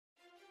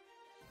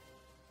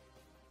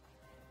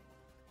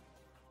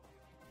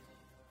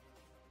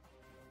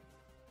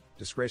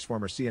Disgraced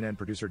former CNN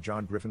producer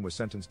John Griffin was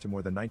sentenced to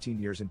more than 19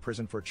 years in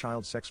prison for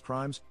child sex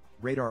crimes,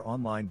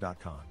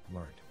 RadarOnline.com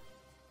learned.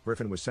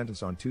 Griffin was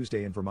sentenced on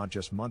Tuesday in Vermont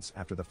just months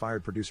after the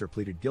fired producer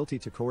pleaded guilty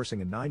to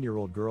coercing a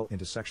 9-year-old girl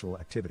into sexual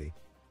activity.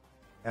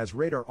 As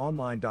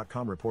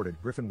RadarOnline.com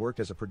reported, Griffin worked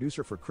as a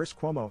producer for Chris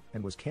Cuomo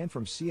and was canned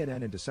from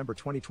CNN in December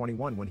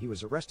 2021 when he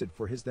was arrested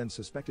for his then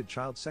suspected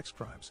child sex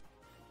crimes.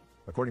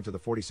 According to the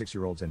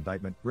 46-year-old's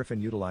indictment,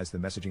 Griffin utilized the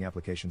messaging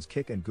applications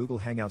Kik and Google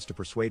Hangouts to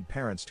persuade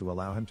parents to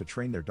allow him to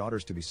train their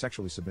daughters to be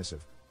sexually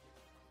submissive.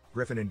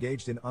 Griffin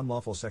engaged in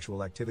unlawful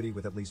sexual activity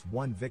with at least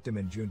one victim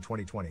in June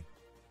 2020.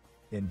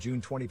 In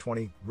June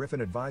 2020, Griffin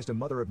advised a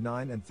mother of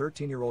 9 and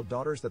 13-year-old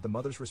daughters that the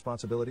mother's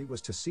responsibility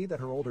was to see that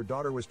her older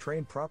daughter was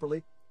trained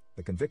properly,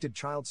 the convicted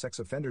child sex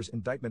offender's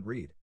indictment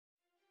read.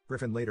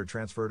 Griffin later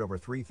transferred over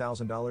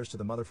 $3,000 to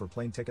the mother for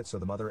plane tickets so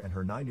the mother and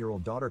her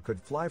 9-year-old daughter could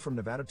fly from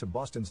Nevada to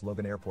Boston's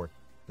Logan Airport,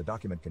 the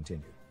document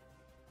continued.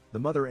 The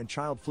mother and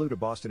child flew to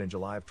Boston in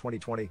July of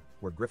 2020,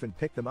 where Griffin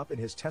picked them up in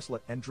his Tesla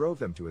and drove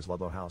them to his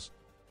Ludlow house.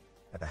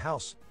 At the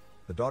house,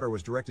 the daughter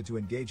was directed to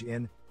engage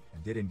in,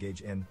 and did engage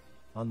in,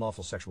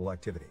 unlawful sexual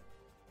activity.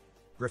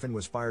 Griffin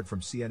was fired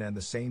from CNN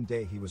the same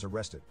day he was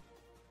arrested.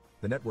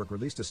 The network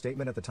released a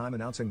statement at the time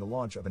announcing the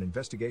launch of an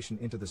investigation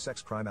into the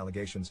sex crime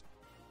allegations.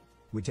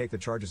 "We take the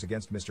charges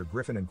against Mr.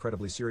 Griffin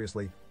incredibly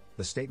seriously,"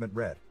 the statement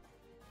read.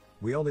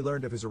 "We only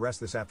learned of his arrest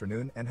this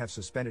afternoon and have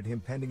suspended him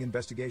pending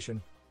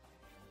investigation."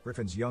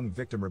 Griffin's young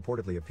victim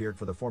reportedly appeared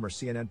for the former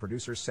CNN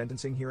producer's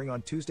sentencing hearing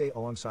on Tuesday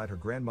alongside her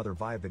grandmother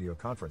via video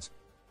conference.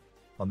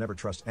 "I'll never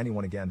trust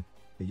anyone again,"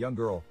 the young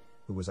girl,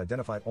 who was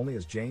identified only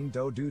as Jane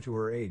Doe due to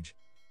her age,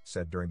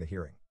 said during the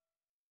hearing.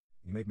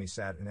 "You make me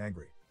sad and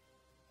angry.